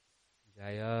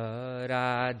जय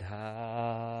राधा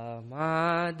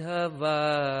माधव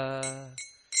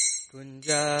कुंज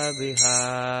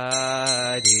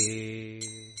बिहारी।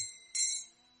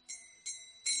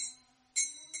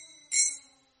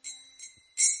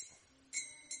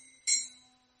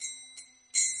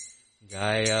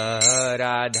 जय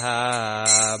राधा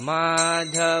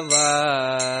माधव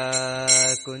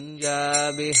कुंज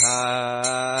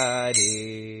बिहारी।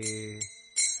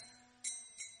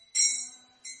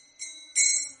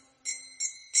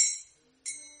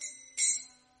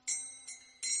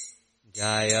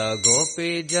 जय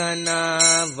गोपी जना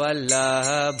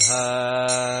वल्लभ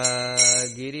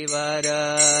गिरिवरधारी।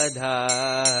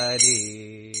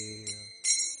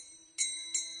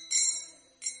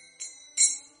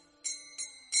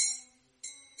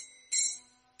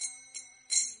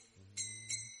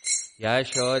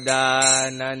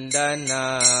 यशोदानंदन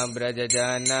ब्रज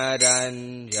जन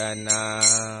रंजना।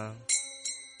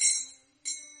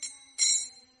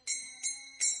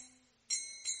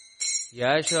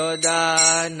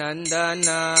 यशोदानंदन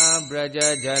ब्रज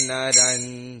जन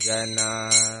रंजना।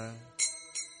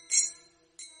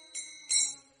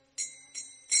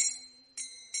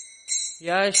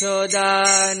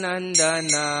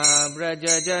 यशोदानंदन ब्रज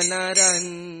जन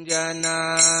रंजना।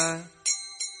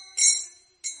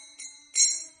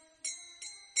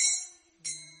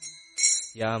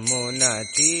 यमुना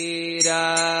तीरा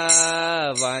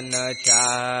वनचारी।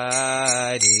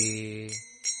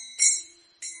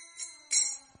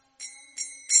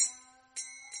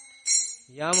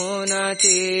 यमुना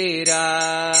तीरा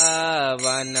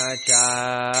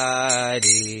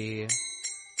वनचारी।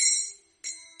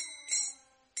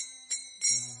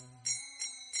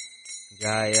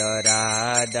 जय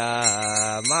राधा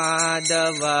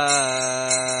माधव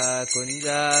कुंज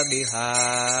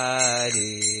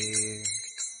बिहारी।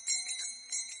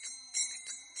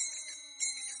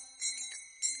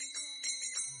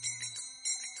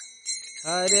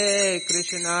 हरे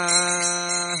कृष्णा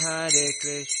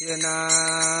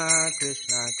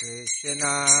कृष्णा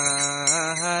कृष्णा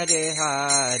हरे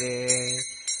हरे।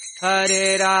 हरे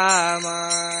राम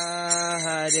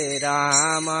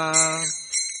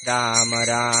राम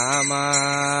राम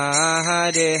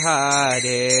हरे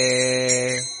हरे।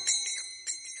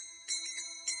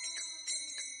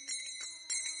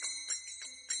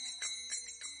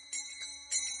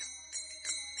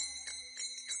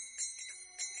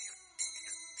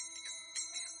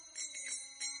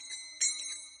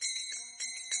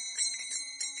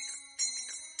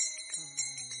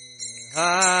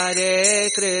 हरे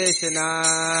कृष्णा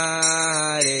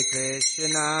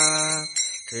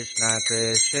कृष्णा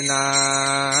कृष्णा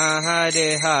हरे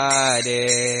हरे।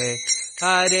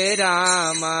 हरे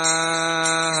राम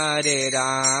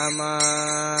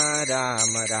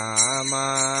राम राम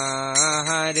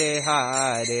हरे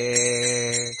हरे।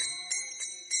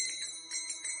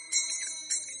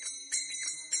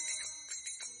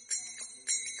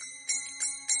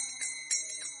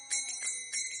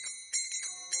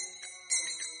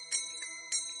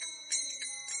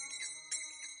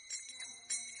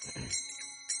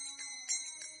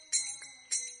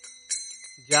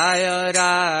 जय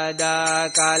राधा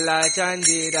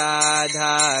कालचंदी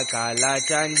राधा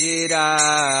कालचंदी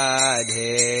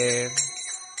राधे।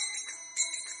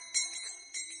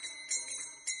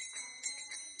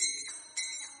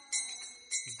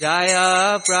 जय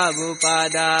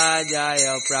प्रभुपादा जय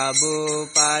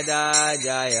प्रभुपादा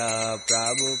जय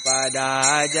प्रभुपादा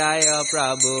जय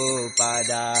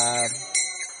प्रभुपादा।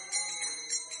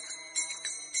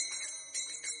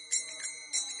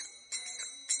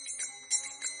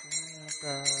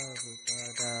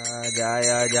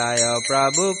 जय जय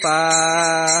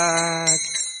प्रभुपाद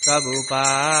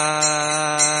प्रभुपाद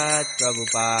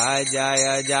प्रभुपाद जय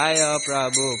जय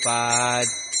प्रभुपाद।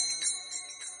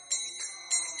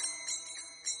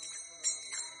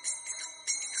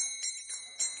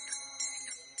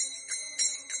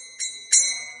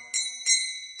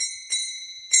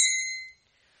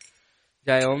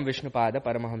 जय ओम विष्णुपाद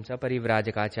परमहंस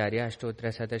परिव्राजकाचार्य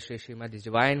अष्टोत्तर शत Shri Shrimad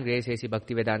divine grace A C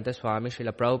Bhaktivedanta स्वामी श्रील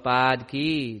प्रभुपाद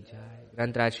की जय।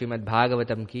 ग्रंथराज श्रीमद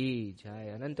भागवतम की जय।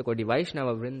 अनंत कोटि वैष्णव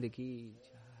वृंद की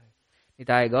जय।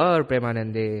 निताय गौर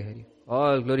प्रेमानंदे Hari.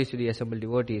 All glories to the assembled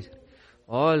devotees।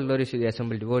 All glories to the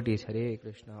assembled devotees। Hare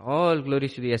Krishna. All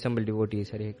glories to the assembled devotees।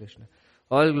 Hare Krishna.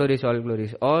 All glories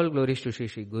all glories to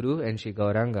Shri Guru and Shri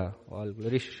Gauranga। All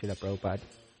glories to Srila Prabhupada.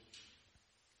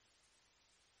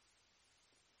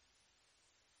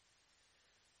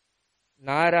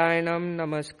 नारायणं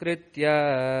नमस्कृत्य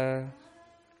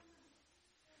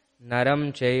नरं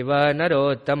चैव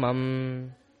नरोत्तमं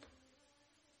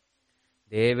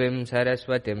देवीं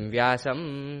सरस्वतीं व्यासं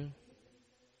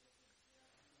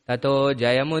ततो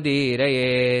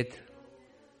जयमुदीरयेत्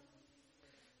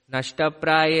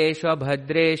नष्टप्रायेषु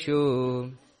अभद्रेषु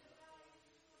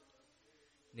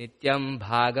नित्यं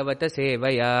भागवत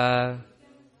सेवया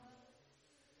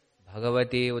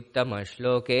भगवती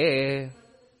उत्तमश्लोके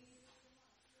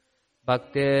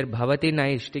भक्तिर्भवति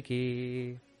नैष्टिकी।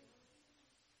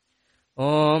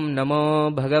 ओम नमो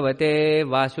भगवते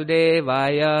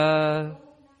वासुदेवाय।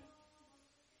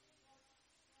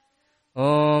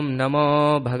 ओम नमो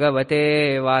भगवते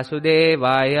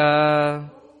वासुदेवाय।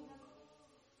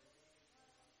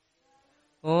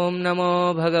 ओम नमो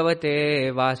भगवते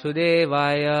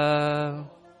वासुदेवाय।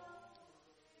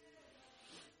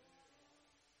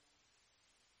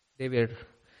 Today we are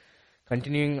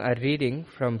continuing our reading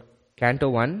from Canto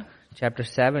 1, Chapter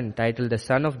 7, titled The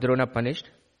Son of Drona Punished,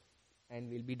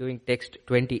 and we'll be doing text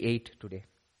 28 today.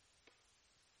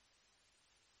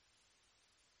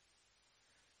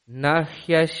 Na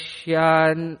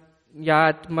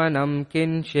hyashyanyatmanam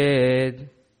kinchid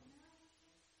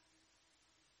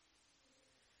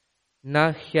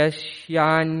Na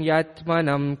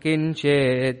hyashyanyatmanam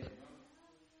kinchid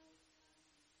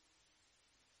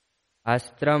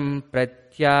Astram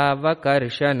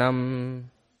pratyavakarshanam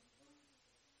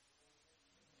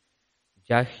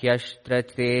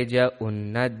Jahyashtrateja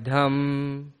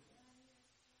unnadham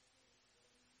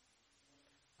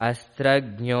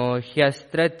Astragno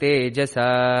hyastratejasa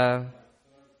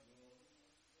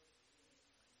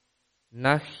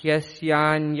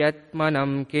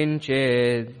Nahyasyanatmanam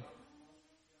kinchid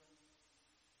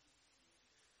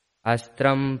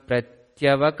Astram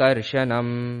pratyavakarshanam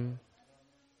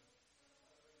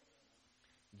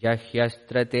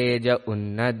Jahyastrateja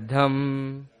unnadham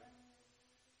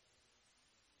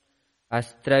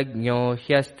Astragno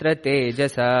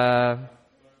hyastratejasa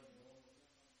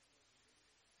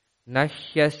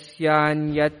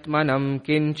Nahyasyanatmanam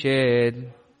kinchid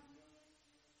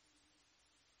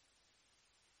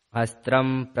Astram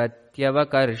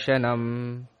pratyavakarshanam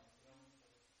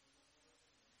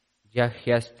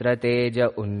Jahyastrateja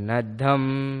unnadham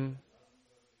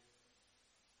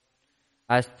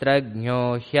Astragno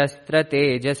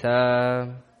hyastratejasa.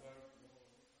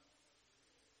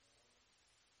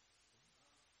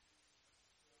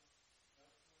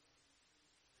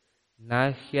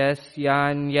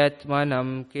 Nahyasyanatmanam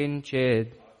kinchid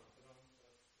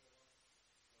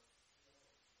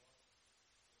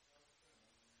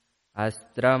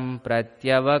Astram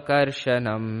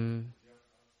pratyavakarshanam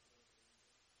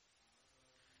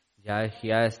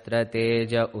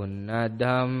Jahyastrateja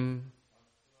unnadham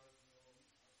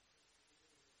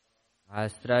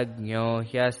Astragno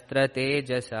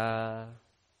hyastratejasa.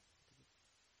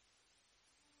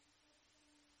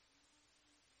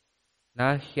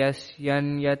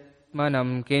 Nahyasyanatmanam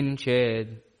kinchid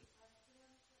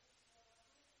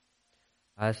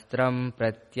Astram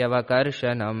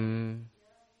pratyavakarshanam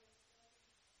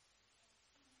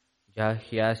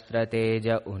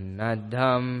Jahyastrateja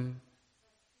unnadham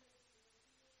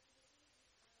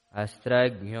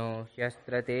Astragno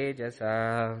hyastratejasa.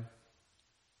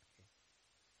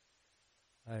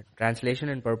 Translation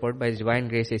and purport by His Divine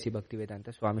Grace A.C.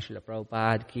 Bhaktivedanta Swami Srila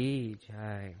Prabhupada ki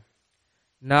jai.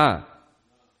 Na,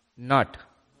 not,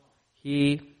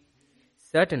 he,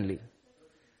 certainly,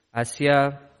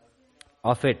 asya,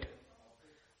 of it,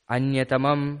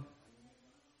 anyatamam,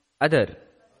 other,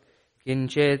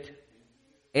 kinchit,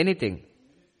 anything,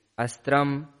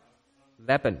 astram,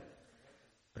 weapon,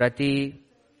 prati,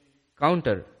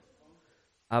 counter,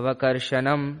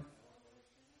 avakarshanam,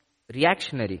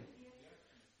 reactionary,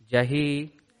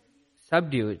 jahi,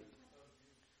 subdue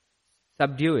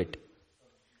it,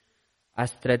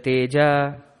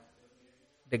 astrateja,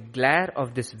 the glare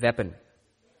of this weapon,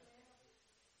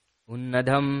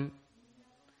 unnadham,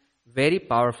 very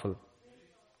powerful,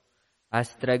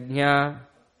 astragnya,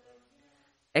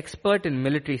 expert in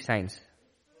military science.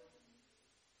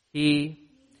 He,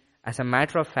 as a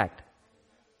matter of fact,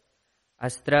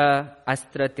 astra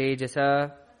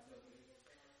tejasa,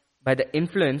 by the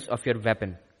influence of your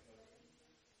weapon.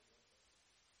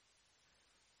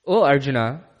 O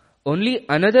Arjuna, only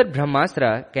another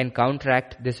Brahmastra can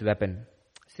counteract this weapon.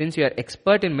 Since you are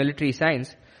expert in military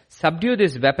science, subdue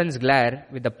this weapon's glare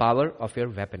with the power of your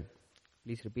weapon.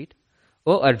 Please repeat.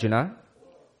 O Arjuna,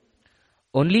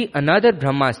 only another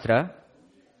Brahmastra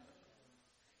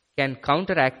can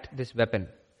counteract this weapon.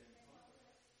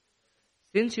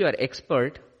 Since you are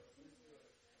expert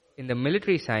in the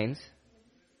military science,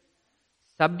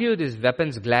 subdue this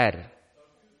weapon's glare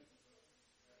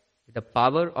with the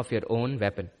power of your own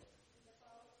weapon.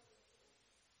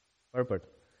 Purport.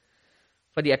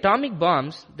 For the atomic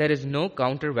bombs, there is no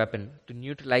counter weapon to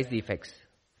neutralize the effects.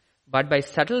 But by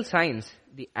subtle signs,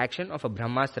 the action of a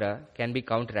Brahmastra can be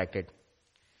counteracted.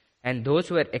 And those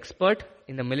who were expert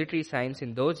in the military science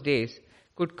in those days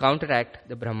could counteract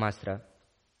the Brahmastra.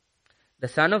 The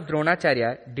son of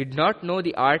Dronacharya did not know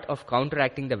the art of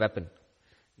counteracting the weapon.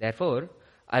 Therefore,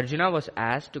 Arjuna was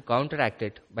asked to counteract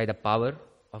it by the power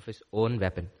of his own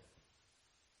weapon.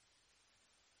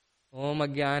 Om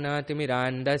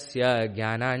Ajnanatimmirandasya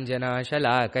Jnananjana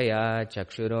Shalakaya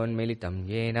Chakshuronmilitam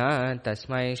Yena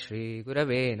Tasmai Shri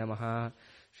Gurave Namaha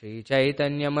Shri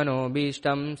Chaitanya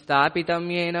Manobishtam Stapitam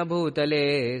Yena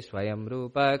Bhutale Swayam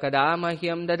Rupa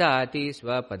Kadamahyam Dadati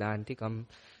Swapadantikam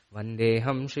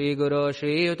Vandeham Shri Guru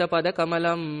Shri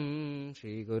Utapadakamalam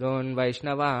Shri Gurun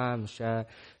Vaishnavamsha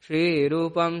Shri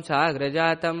Rupam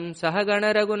Sagrajatam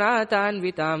Sahagana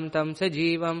Raghunathanvitam Tam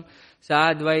Sajivam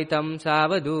Sadvaitam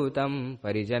Savadutam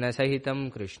Parijana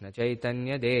Sahitam Krishna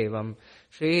Chaitanya Devam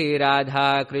Shri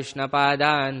Radha Krishna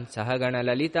Padan Sahagana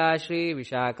Lalita Shri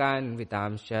Vishakan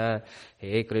Vitamscha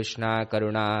He Krishna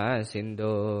Karuna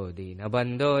Sindho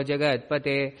Dinabandho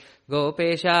Jagatpate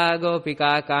Gopesha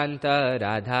Gopika Kanta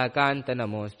Radha Kanta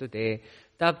Namostute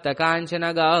Tapta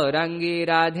Kanchana Gaurangi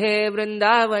Radhe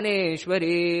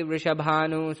Vrindavaneshwari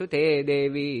Vrishabhanu Sute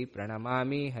Devi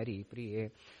Pranamami Hari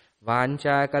Priye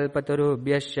Vancha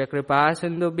kalpatarubhyasya kripa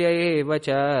sindubhya eva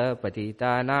cha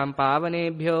patitanam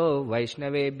pavanebhyo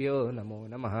vaishnavebhyo namo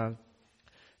namaha.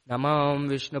 Namam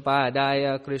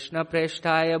Vishnupadaya Krishna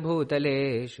Presthaya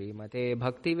Bhutale Srimate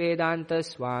Bhaktivedanta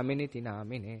Swaminiti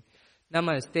Namine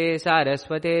Namaste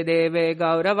Saraswate Deve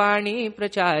Gauravani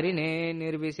Pracharine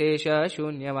Nirvisesha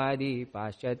Shunyavadi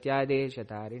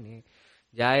Paschatyadesh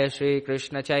Jaya Shri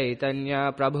Krishna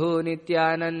Chaitanya Prabhu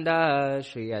Nityananda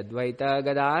Shri Advaita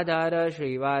Gadadhara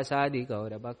Shri Vasadi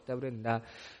Gaura Bhakta Vrinda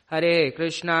Hare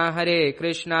Krishna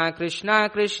Krishna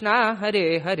Krishna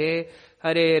Hare Hare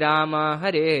Hare Rama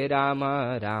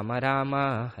Rama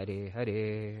Rama Hare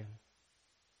Hare.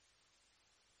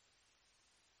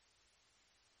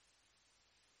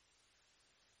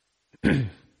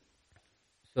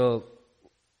 So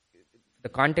the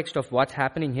context of what's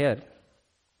happening here,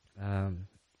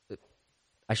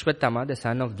 Ashwatthama, the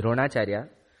son of Dronacharya,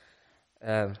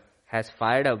 has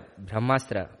fired a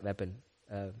Brahmastra weapon,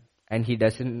 and he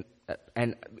doesn't,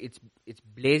 and it's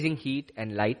blazing heat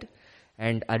and light,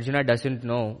 and Arjuna doesn't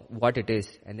know what it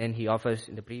is. And then he offers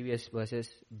in the previous verses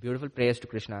beautiful prayers to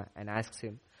Krishna and asks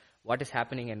him what is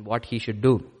happening and what he should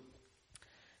do.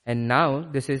 And now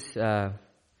this is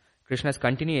Krishna's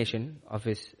continuation of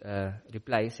his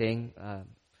reply, saying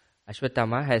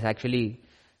Ashwatthama has actually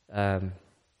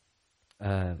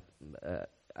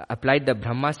applied the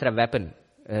Brahmastra weapon,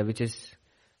 which is,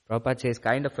 Prabhupada says,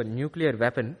 kind of a nuclear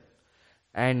weapon.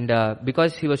 And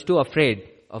because he was too afraid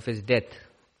of his death,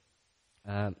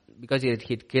 because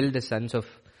he'd killed the sons of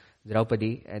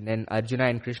Draupadi, and then Arjuna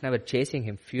and Krishna were chasing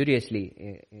him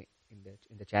furiously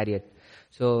in the chariot.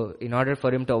 So in order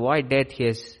for him to avoid death, he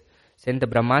has sent the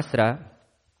Brahmastra,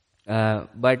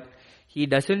 but he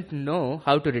doesn't know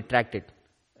how to retract it.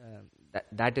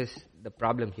 That is the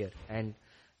problem here. And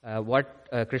what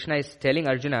Krishna is telling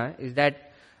Arjuna is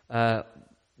that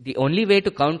the only way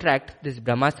to counteract this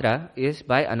Brahmastra is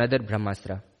by another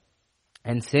Brahmastra.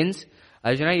 And since,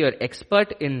 Arjuna, you are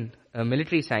expert in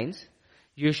military science,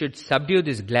 you should subdue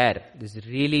this glare, this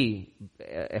really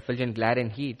effulgent glare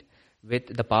and heat, with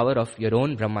the power of your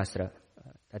own Brahmastra.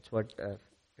 That's what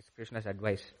Krishna's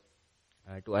advice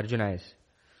to Arjuna is.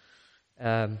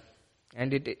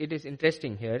 And it is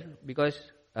interesting here because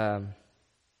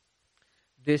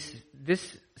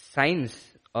this science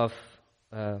of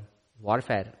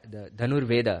warfare, the Dhanur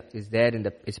Veda, is there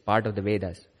is part of the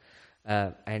Vedas,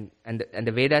 and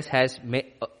the Vedas has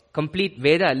complete.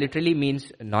 Veda literally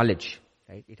means knowledge,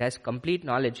 right? It has complete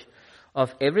knowledge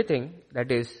of everything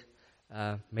that is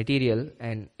material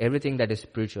and everything that is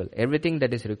spiritual, everything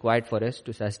that is required for us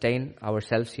to sustain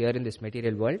ourselves here in this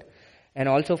material world, and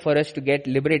also for us to get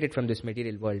liberated from this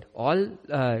material world. All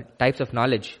types of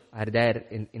knowledge are there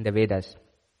in the Vedas.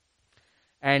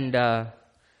 And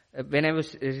when I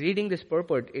was reading this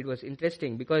purport, it was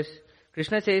interesting because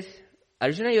Krishna says,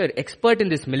 Arjuna, you are expert in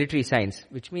this military science,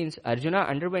 which means Arjuna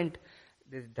underwent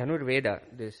this Dhanur Veda,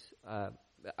 this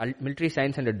military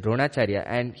science under Dronacharya,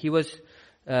 and he was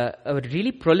a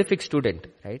really prolific student,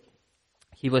 right?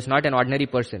 He was not an ordinary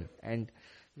person. And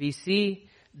we see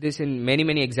this in many,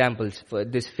 many examples. For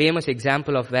this famous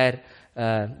example of where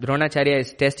Dronacharya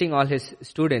is testing all his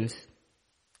students.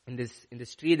 In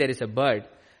this tree there is a bird,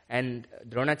 and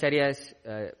Dronacharya's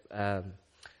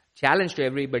challenge to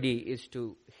everybody is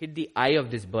to hit the eye of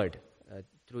this bird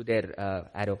through their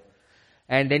arrow.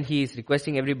 And then he is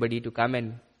requesting everybody to come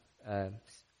and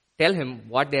tell him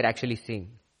what they're actually seeing.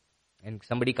 And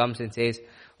somebody comes and says,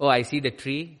 oh, I see the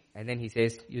tree. And then he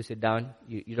says, you sit down.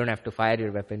 You don't have to fire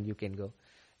your weapon. You can go.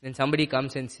 Then somebody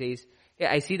comes and says, hey,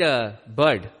 I see the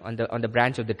bird on the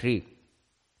branch of the tree.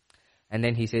 And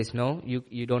then he says, no,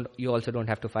 you also don't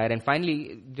have to fire. And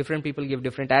finally, different people give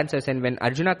different answers. And when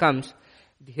Arjuna comes,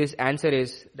 his answer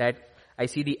is that I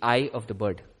see the eye of the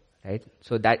bird, right?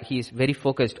 So that he is very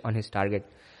focused on his target.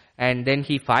 And then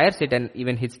he fires it and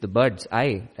even hits the bird's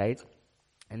eye, right?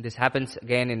 And this happens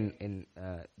again in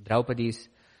Draupadi's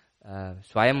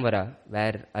Swayamvara,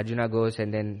 where Arjuna goes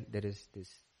and then there is this,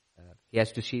 he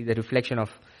has to see the reflection of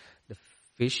the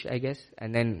fish, I guess,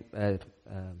 and then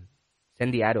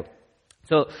send the arrow.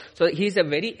 So he's a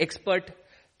very expert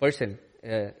person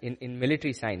in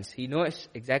military science. He knows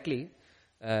exactly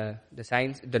the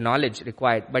science, the knowledge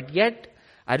required. But yet,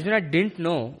 Arjuna didn't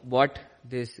know what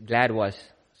this glare was.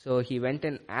 So he went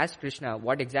and asked Krishna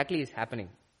what exactly is happening.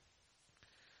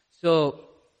 So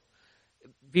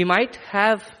we might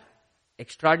have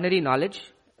extraordinary knowledge,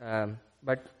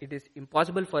 but it is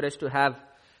impossible for us to have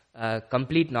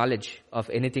complete knowledge of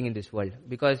anything in this world,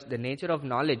 because the nature of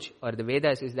knowledge or the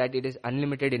Vedas is that it is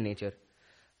unlimited in nature.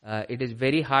 It is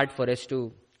very hard for us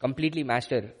to completely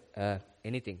master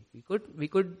anything. We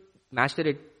could master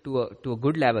it to a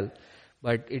good level,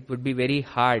 but it would be very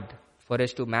hard for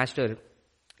us to master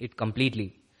it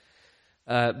completely,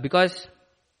 because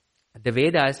the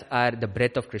Vedas are the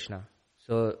breath of Krishna.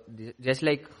 So just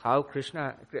like how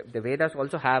the Vedas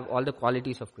also have all the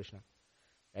qualities of Krishna,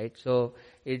 right? So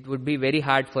it would be very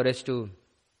hard for us to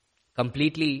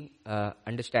completely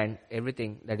understand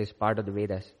everything that is part of the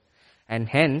Vedas. And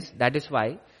hence, that is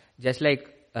why, just like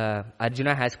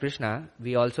Arjuna has Krishna,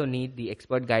 we also need the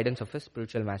expert guidance of a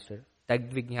spiritual master.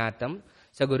 Tadvijñātam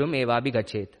sagurum evabi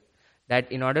gachet.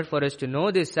 That in order for us to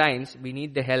know this science, we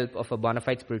need the help of a bona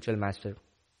fide spiritual master.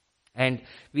 And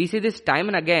we see this time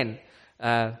and again,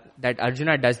 that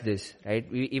Arjuna does this, right?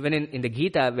 Even in the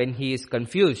Gita, when he is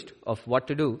confused of what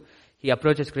to do, he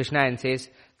approaches Krishna and says,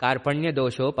 Karpanya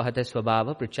dosho pahata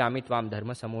swabhava prichami tvam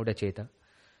dharma samoda cheta.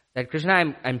 That Krishna,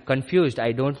 I'm confused,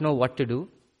 I don't know what to do.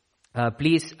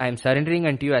 Please, I'm surrendering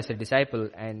unto you as a disciple,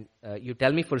 and you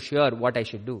tell me for sure what I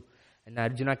should do. And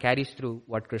Arjuna carries through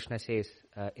what Krishna says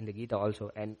in the Gita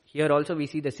also. And here also we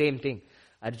see the same thing.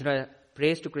 Arjuna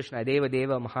prays to Krishna, Deva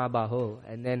Deva Mahabaho,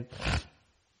 and then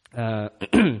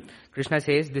Krishna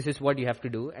says, this is what you have to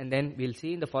do. And then we'll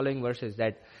see in the following verses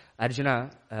that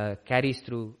Arjuna carries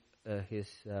through his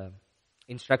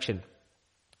instruction.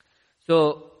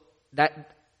 So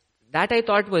that I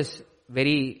thought was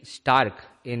very stark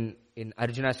in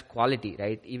Arjuna's quality,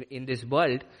 right? In this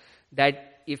world,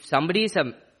 that if somebody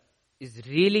is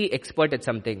really expert at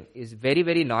something, is very,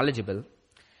 very knowledgeable,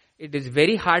 it is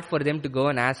very hard for them to go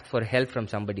and ask for help from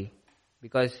somebody,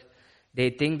 because they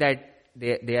think that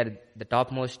they are the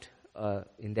topmost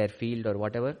in their field or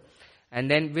whatever. And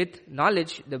then with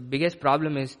knowledge, the biggest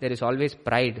problem is there is always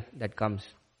pride that comes.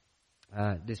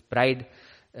 This pride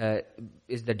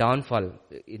is the downfall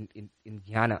in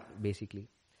jnana, basically.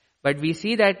 But we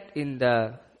see that in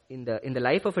the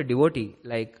life of a devotee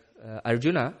like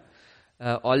Arjuna,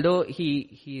 although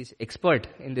he is expert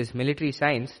in this military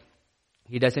science,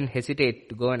 he doesn't hesitate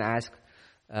to go and ask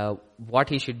what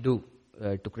he should do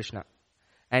to Krishna.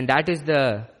 And that is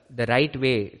the right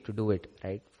way to do it,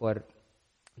 right? For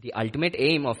the ultimate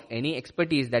aim of any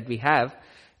expertise that we have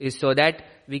is so that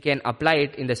we can apply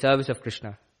it in the service of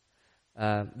Krishna.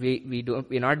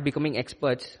 We're not becoming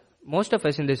experts. Most of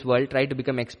us in this world try to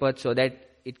become experts so that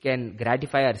it can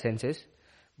gratify our senses.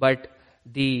 But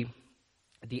the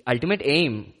ultimate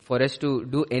aim for us to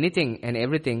do anything and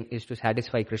everything is to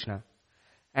satisfy Krishna.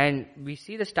 And we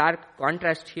see the stark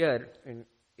contrast here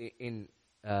in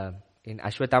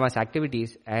Ashwatthama's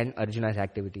activities and Arjuna's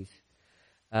activities.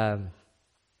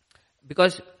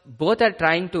 Because both are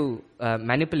trying to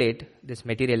manipulate this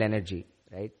material energy,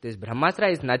 right? This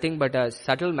Brahmastra is nothing but a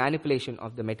subtle manipulation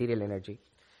of the material energy.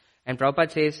 And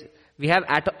Prabhupada says, we have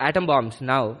atom bombs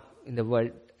now in the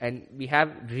world, and we have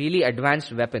really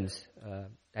advanced weapons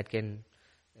that can,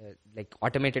 like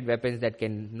automated weapons that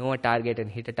can know a target and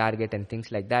hit a target and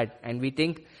things like that. And we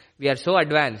think we are so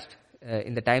advanced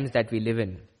in the times that we live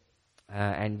in.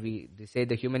 And they say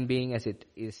the human being as it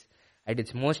is at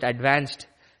its most advanced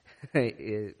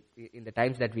in the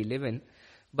times that we live in.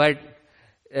 But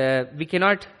we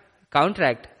cannot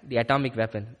counteract the atomic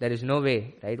weapon. There is no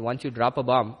way, right? Once you drop a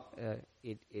bomb,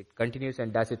 it continues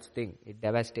and does its thing. It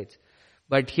devastates.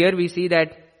 But here we see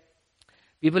that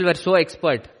people were so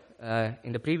expert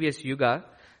in the previous yuga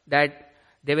that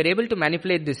they were able to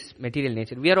manipulate this material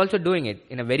nature. We are also doing it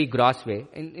in a very gross way,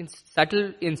 in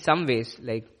subtle, in some ways,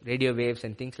 like radio waves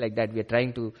and things like that. We are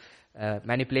trying to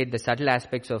manipulate the subtle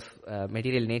aspects of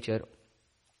material nature.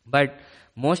 But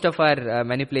most of our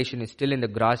manipulation is still in the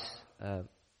gross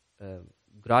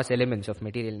elements of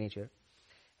material nature.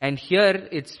 And here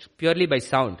it's purely by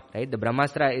sound, right? The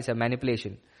Brahmastra is a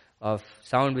manipulation of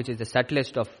sound, which is the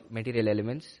subtlest of material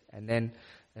elements. And then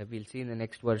we'll see in the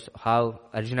next verse how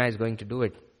Arjuna is going to do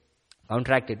it,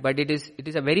 counteract it. But it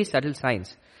is a very subtle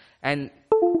science. And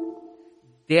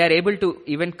they are able to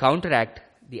even counteract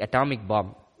the atomic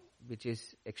bomb, which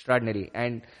is extraordinary.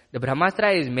 And the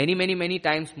Brahmastra is many, many, many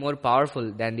times more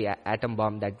powerful than the atom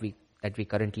bomb that we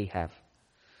currently have.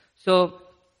 So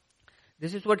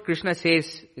this is what Krishna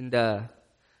says in the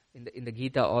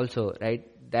Gita also, right?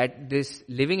 That these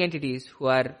living entities who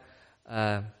are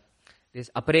this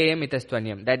apareyam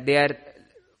itastvanyam, that they are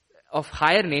of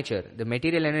higher nature. The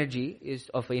material energy is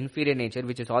of inferior nature,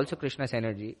 which is also Krishna's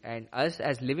energy. And us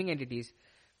as living entities,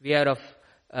 we are of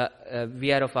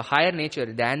a higher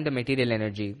nature than the material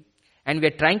energy, and we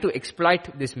are trying to exploit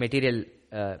this material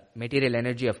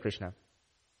energy of Krishna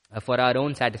for our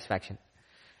own satisfaction.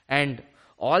 And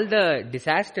all the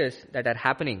disasters that are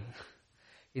happening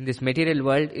in this material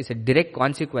world is a direct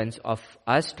consequence of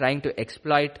us trying to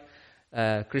exploit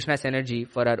Krishna's energy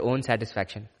for our own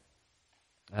satisfaction.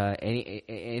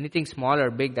 Anything small or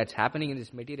big that's happening in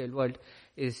this material world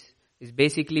is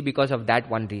basically because of that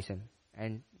one reason.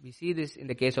 And we see this in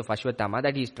the case of Ashwatthama,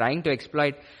 that he is trying to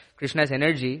exploit Krishna's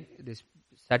energy, this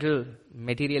subtle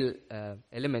material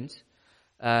elements,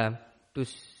 to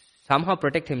somehow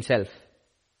protect himself.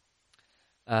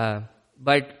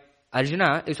 But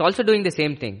Arjuna is also doing the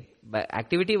same thing. But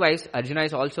activity-wise, Arjuna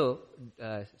is also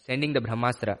sending the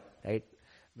Brahmastra, right?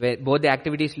 Where both the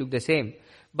activities look the same.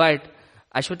 But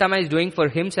Ashwatthama is doing for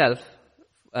himself,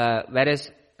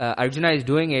 whereas Arjuna is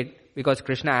doing it because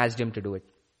Krishna asked him to do it.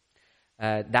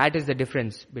 That is the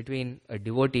difference between a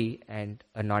devotee and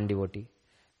a non-devotee.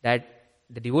 That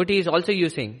the devotee is also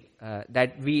using,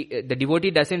 the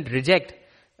devotee doesn't reject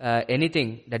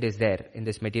anything that is there in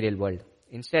this material world.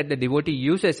 Instead, the devotee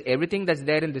uses everything that's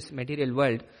there in this material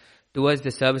world towards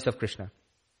the service of Krishna.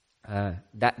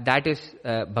 That is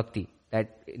bhakti.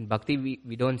 That in bhakti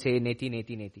we don't say neti,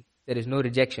 neti, neti. There is no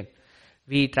rejection.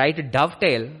 We try to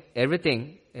dovetail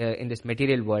everything in this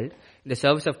material world in the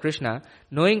service of Krishna,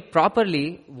 knowing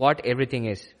properly what everything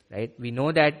is, right? We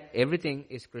know that everything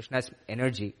is Krishna's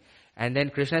energy, and then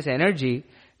Krishna's energy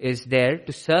is there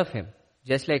to serve him.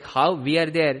 Just like how we are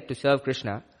there to serve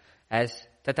Krishna as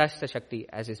Tatastha Shakti,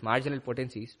 as his marginal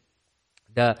potencies,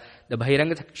 the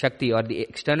Bahiranga Shakti, or the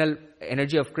external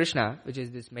energy of Krishna, which is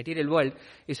this material world,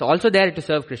 is also there to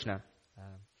serve Krishna.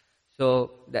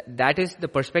 So that is the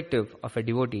perspective of a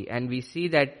devotee, and we see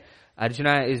that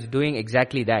Arjuna is doing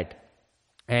exactly that.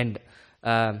 And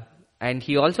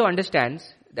he also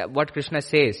understands that what Krishna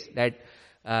says, that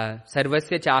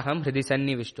sarvasya chaham hridi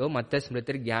sannivishto matta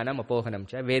smritir jnanam apohanam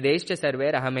cha vedescha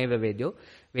sarver ahameva vedyo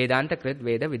vedanta krit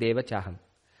veda videva chaham.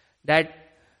 That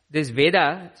these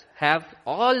Vedas have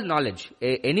all knowledge.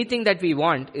 Anything that we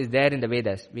want is there in the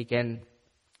Vedas. We can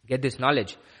get this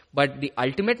knowledge. But the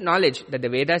ultimate knowledge that the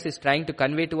Vedas is trying to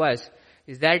convey to us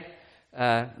is that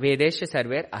Vedesha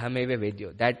Sarver Ahameva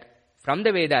Vedyo. That from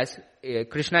the Vedas,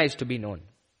 Krishna is to be known.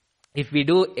 If we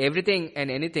do everything and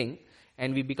anything,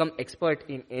 and we become expert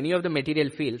in any of the material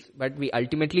fields, but we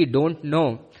ultimately don't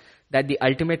know that the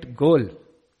ultimate goal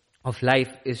of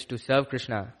life is to serve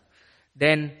Krishna,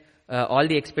 then all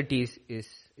the expertise is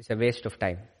a waste of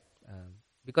time.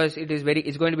 Because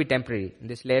it's going to be temporary. In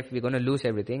this life, we're going to lose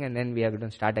everything, and then we are going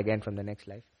to start again from the next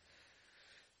life.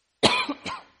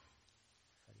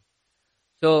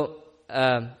 So,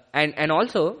 and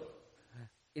also,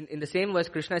 in the same verse,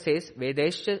 Krishna says,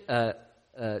 Vedesha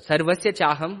sarvasya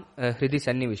chaham hridi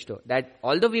sannivishto. That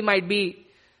although we might be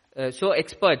so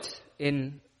experts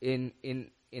in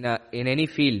any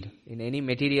field, in any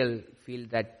material field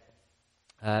that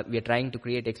we are trying to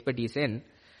create expertise in,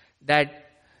 that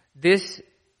this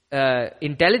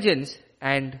intelligence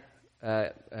and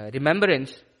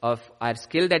remembrance of our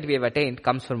skill that we have attained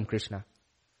comes from Krishna.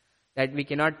 That we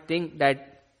cannot think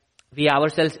that we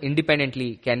ourselves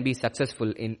independently can be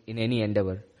successful in any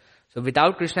endeavor. So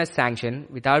without Krishna's sanction,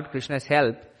 without Krishna's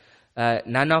help,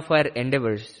 none of our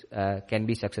endeavors can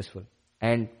be successful.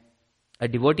 And a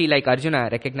devotee like Arjuna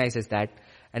recognizes that,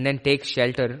 and then takes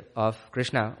shelter of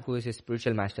Krishna, who is his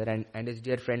spiritual master and his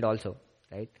dear friend also,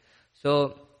 right?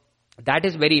 So that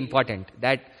is very important,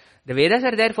 that the Vedas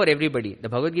are there for everybody. The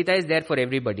Bhagavad Gita is there for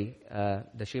everybody.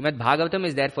 The Srimad Bhagavatam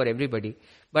is there for everybody.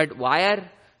 But why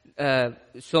are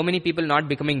so many people not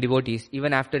becoming devotees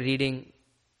even after reading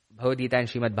Bhagavad Gita and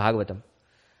Srimad Bhagavatam.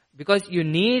 Because you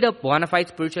need a bona fide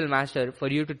spiritual master for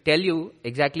you to tell you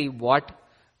exactly what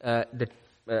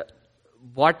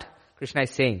what Krishna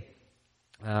is saying,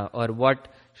 or what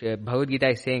Bhagavad Gita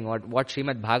is saying, or what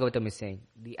Srimad Bhagavatam is saying.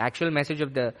 The actual message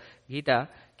of the Gita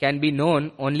can be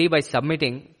known only by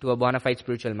submitting to a bona fide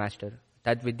spiritual master.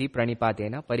 Tad vidhi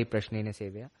pranipatena pariprashnena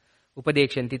sevya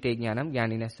upadekshanti te jnanam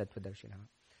jnanina sattvadarshina.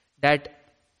 That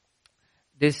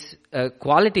this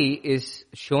quality is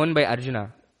shown by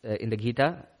Arjuna in the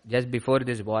Gita just before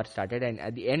this war started, and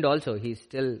at the end also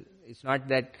it's not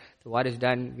that the war is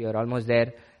done, we are almost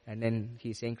there, and then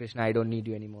he's saying, Krishna, I don't need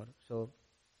you anymore. So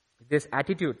this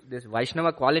attitude, this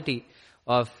Vaishnava quality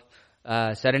of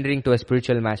surrendering to a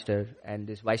spiritual master, and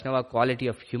this Vaishnava quality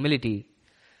of humility,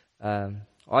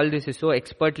 all this is so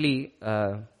expertly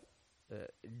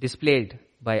displayed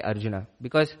by Arjuna,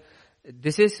 because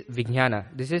this is vijnana,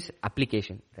 this is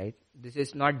application, right? This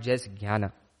is not just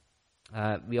jnana.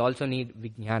 We also need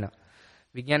vijnana.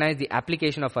 Vijnana is the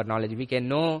application of our knowledge. We can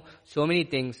know so many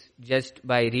things just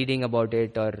by reading about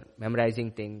it or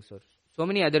memorizing things, or so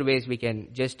many other ways we can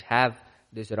just have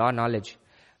this raw knowledge.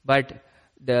 But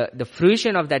the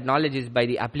fruition of that knowledge is by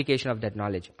the application of that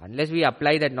knowledge. Unless we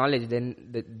apply that knowledge,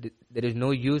 then there is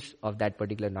no use of that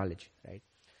particular knowledge, right?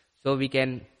 So we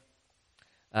can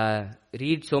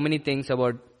read so many things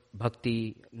about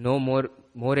bhakti, know more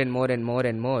and more and more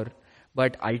and more.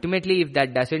 But ultimately, if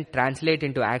that doesn't translate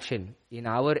into action in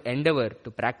our endeavor to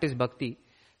practice bhakti,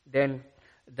 then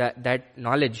that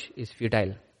knowledge is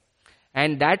futile.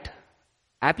 And that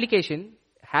application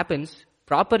happens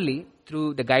properly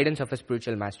through the guidance of a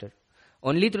spiritual master.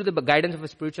 Only through the guidance of a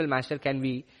spiritual master can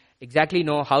we exactly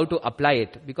know how to apply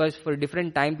it. Because for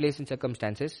different time, place and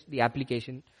circumstances, the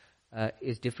application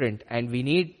is different. And we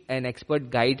need an expert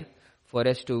guide for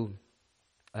us to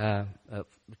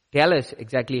tell us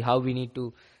exactly how we need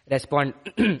to respond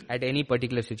at any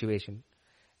particular situation.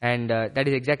 And that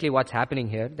is exactly what's happening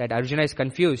here, that Arjuna is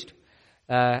confused.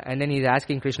 And then he's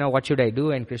asking Krishna, what should I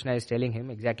do? And Krishna is telling him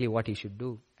exactly what he should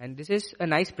do. And this is a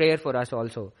nice prayer for us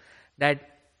also, that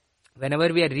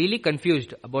whenever we are really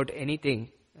confused about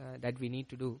anything that we need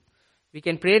to do, we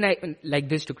can pray like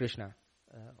this to Krishna.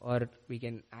 Or we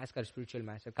can ask our spiritual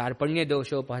master, Karpanya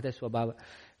dosho pahata swabhava.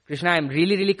 Krishna, I'm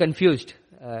really, really confused.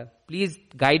 Please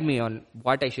guide me on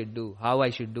what I should do, how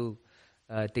I should do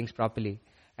things properly.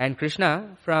 And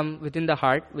Krishna from within the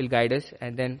heart will guide us,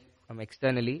 and then from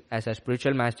externally as our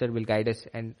spiritual master will guide us,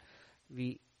 and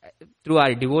we through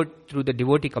the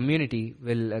devotee community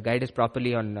will guide us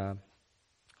properly on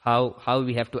how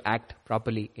we have to act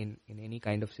properly in any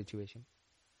kind of situation.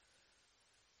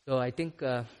 So I think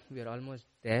we are almost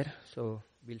there. So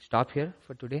we'll stop here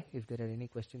for today if there are any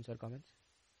questions or comments.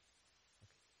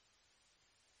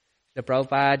 Shri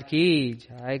Prabhupada ki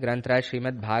jai, Granth Raj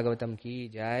Srimad Bhagavatam ki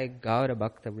jai, Gaura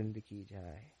Bhakta Vrind ki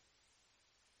jai.